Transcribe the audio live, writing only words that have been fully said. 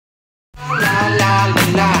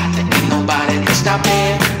stop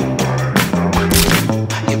it.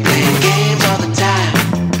 You're playing games all the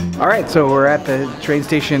time. Alright, so we're at the train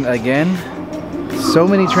station again. So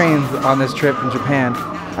many trains on this trip in Japan.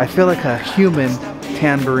 I feel like a human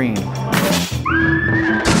tambourine.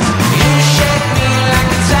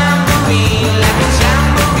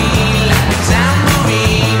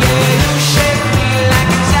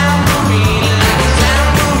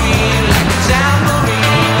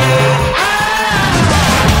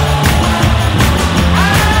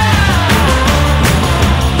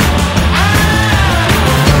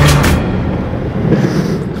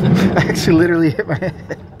 I actually literally hit my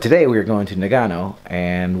head. Today we are going to Nagano,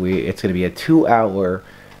 and it's going to be a 2-hour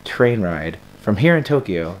train ride from here in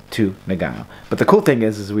Tokyo to Nagano. But the cool thing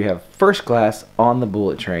is we have first class on the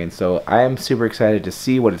bullet train, so I am super excited to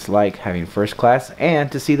see what it's like having first class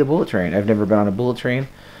and to see the bullet train. I've never been on a bullet train,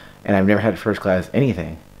 and I've never had first class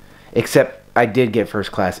anything, except I did get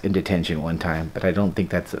first class in detention one time, but I don't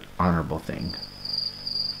think that's an honorable thing.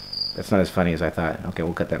 That's not as funny as I thought. Okay,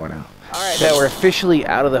 we'll cut that one out. Alright, now we're officially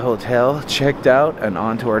out of the hotel, checked out, and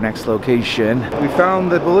on to our next location. We found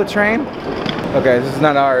the bullet train. Okay, this is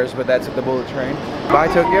not ours, but that's the bullet train. Bye,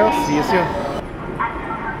 Tokyo. See you soon.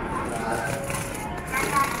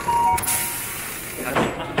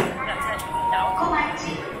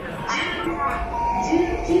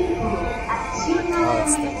 Oh,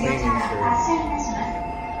 it's the cleaning crew.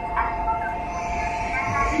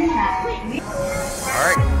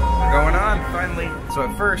 Alright, going on, finally. So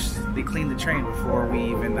at first, they cleaned the train before we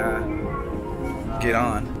even get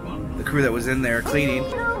on. The crew that was in there cleaning,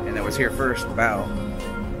 and that was here first, bow.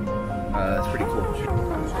 That's pretty cool. Yeah,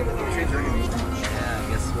 I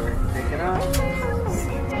guess we're taking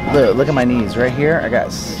off. Look at my knees right here. I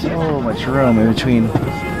got so much room in between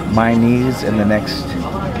my knees and the next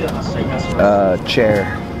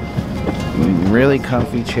chair. Really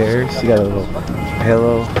comfy chairs. You got a little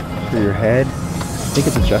pillow for your head. I think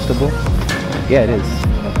it's adjustable. Yeah, it is.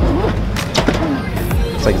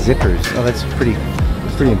 It's like zippers. Oh, that's pretty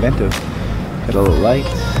inventive. Got a little light.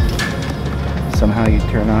 Somehow you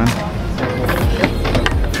turn on.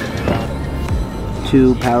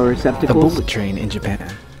 2 power receptacles. The bullet train in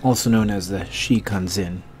Japan, also known as the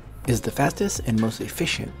Shinkansen, is the fastest and most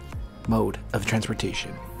efficient mode of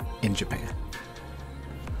transportation in Japan.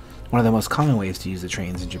 One of the most common ways to use the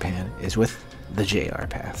trains in Japan is with the JR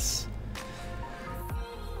Pass,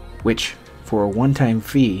 which for a one-time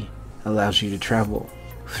fee allows you to travel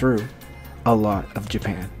through a lot of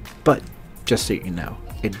Japan. But just so you know,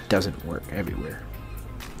 it doesn't work everywhere.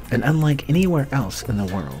 And unlike anywhere else in the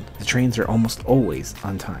world, the trains are almost always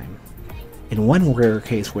on time. In one rare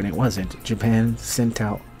case when it wasn't, Japan sent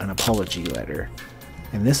out an apology letter,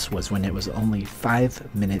 and this was when it was only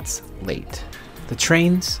 5 minutes late. The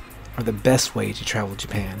trains are the best way to travel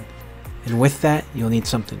Japan, and with that you'll need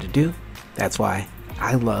something to do. That's why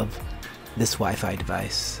I love this Wi-Fi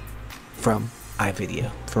device from iVIDEO.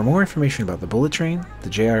 For more information about the bullet train, the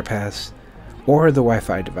JR Pass, or the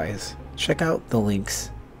Wi-Fi device, check out the links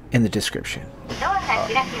in the description.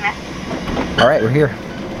 Alright, we're here.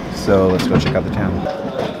 So let's go check out the town.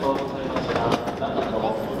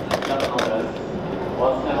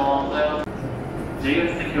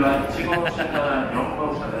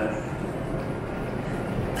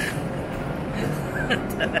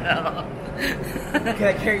 Can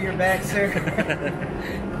I carry your bag, sir?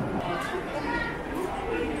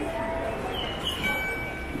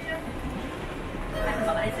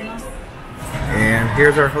 And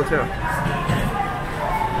here's our hotel.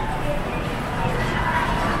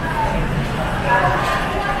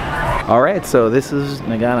 Alright, so this is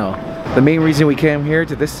Nagano. The main reason we came here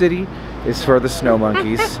to this city is for the snow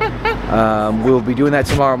monkeys. We'll be doing that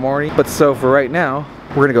tomorrow morning. But so for right now,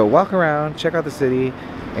 we're gonna go walk around, check out the city,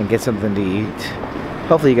 and get something to eat.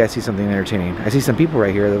 Hopefully you guys see something entertaining. I see some people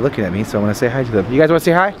right here, they're looking at me, so I wanna say hi to them. You guys wanna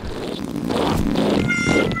say hi?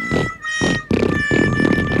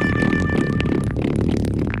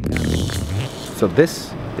 So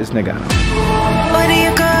this is Nagano. Where do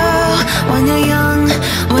you go when you're young,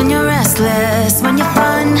 when you're restless, when you're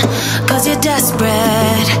fun, cause you're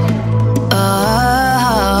desperate?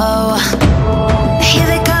 Oh, here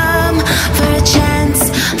they come for a chance,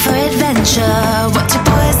 for adventure. What's your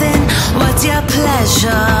poison? What's your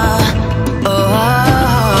pleasure? Oh,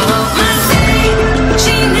 my city,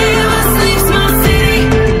 she never sleeps, my city,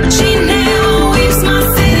 she never weeps, my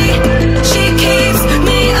city, she keeps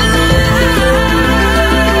me alive.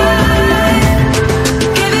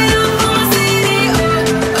 Give it up for my city, oh,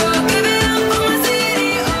 oh, give it up for my city,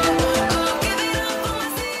 oh, oh, give it up for my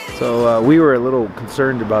city. So we were a little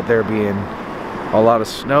concerned about there being a lot of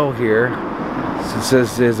snow here. Since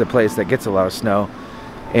this is a place that gets a lot of snow,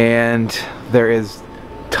 and there is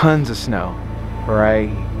tons of snow right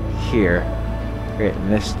here in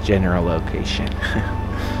this general location.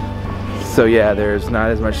 So yeah, there's not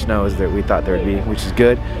as much snow as that we thought there would be, which is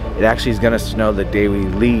good. It actually is gonna snow the day we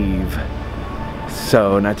leave,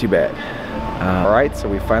 so not too bad. Alright, so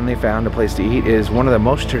we finally found a place to eat. It is one of the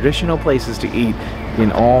most traditional places to eat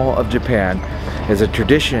in all of Japan. It's a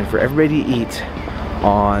tradition for everybody to eat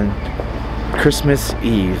on Christmas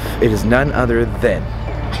Eve. It is none other than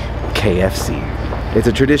KFC. It's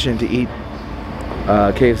a tradition to eat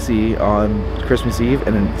KFC on Christmas Eve,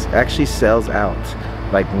 and it actually sells out,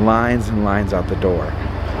 like lines and lines out the door.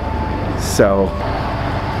 So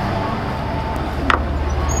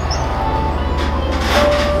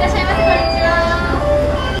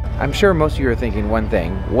I'm sure most of you are thinking one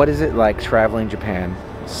thing: what is it like traveling Japan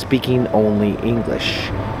speaking only English?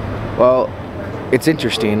 Well, it's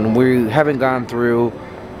interesting. We haven't gone through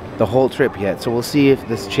the whole trip yet, so we'll see if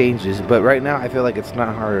this changes, but right now I feel like it's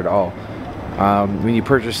not hard at all. When you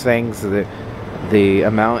purchase things, the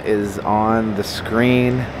amount is on the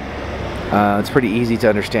screen. It's pretty easy to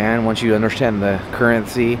understand. Once you understand the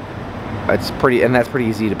currency, that's pretty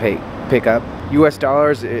easy to pick up. US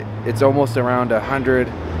dollars, it's almost around 100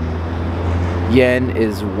 yen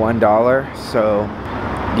is $1. So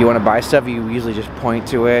you want to buy stuff, you usually just point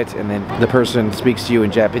to it, and then the person speaks to you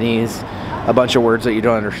in Japanese, a bunch of words that you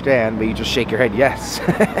don't understand, but you just shake your head yes.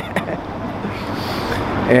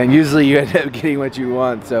 And usually you end up getting what you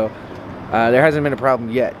want. So there hasn't been a problem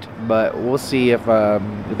yet, but we'll see if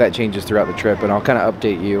that changes throughout the trip, and I'll kind of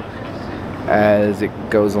update you as it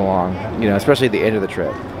goes along, you know, especially at the end of the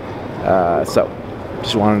trip. So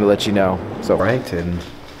just wanted to let you know. So right, and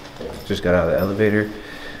just got out of the elevator.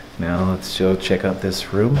 Now let's go check out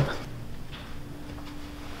this room.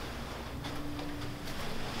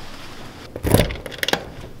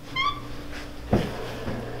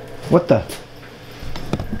 What the?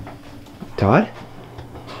 Todd?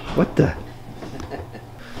 What the?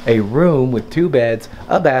 A room with 2 beds,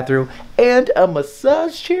 a bathroom, and a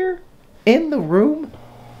massage chair in the room?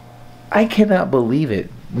 I cannot believe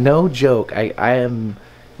it. No joke.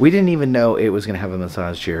 We didn't even know it was gonna have a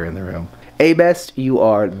massage chair in the room. A-Best, you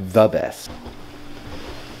are the best.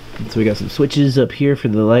 So we got some switches up here for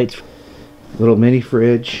the lights. Little mini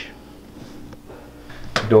fridge.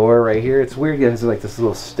 Door right here. It's weird, it has like this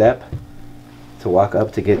little step to walk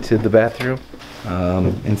up to get to the bathroom.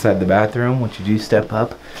 Inside the bathroom, once you do step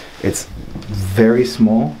up, it's very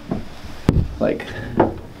small. Like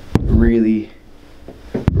really,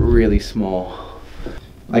 really small.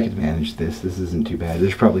 I could manage this. This isn't too bad.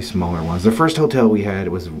 There's probably smaller ones. The first hotel we had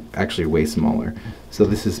was actually way smaller. So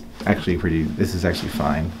this is actually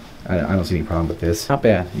fine. I don't see any problem with this. Not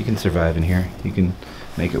bad. You can survive in here. You can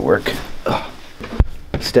make it work. Ugh.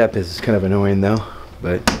 Step is kind of annoying though,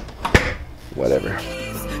 but whatever.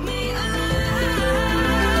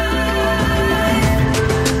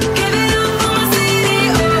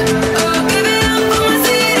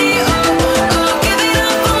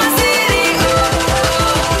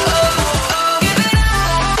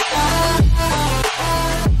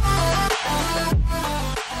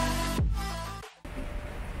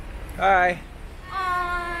 Hi.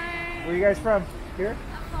 Hi. Where are you guys from? Here?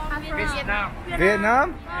 I'm from Vietnam.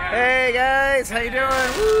 Vietnam? Hey guys, how you doing?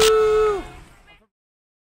 Woo!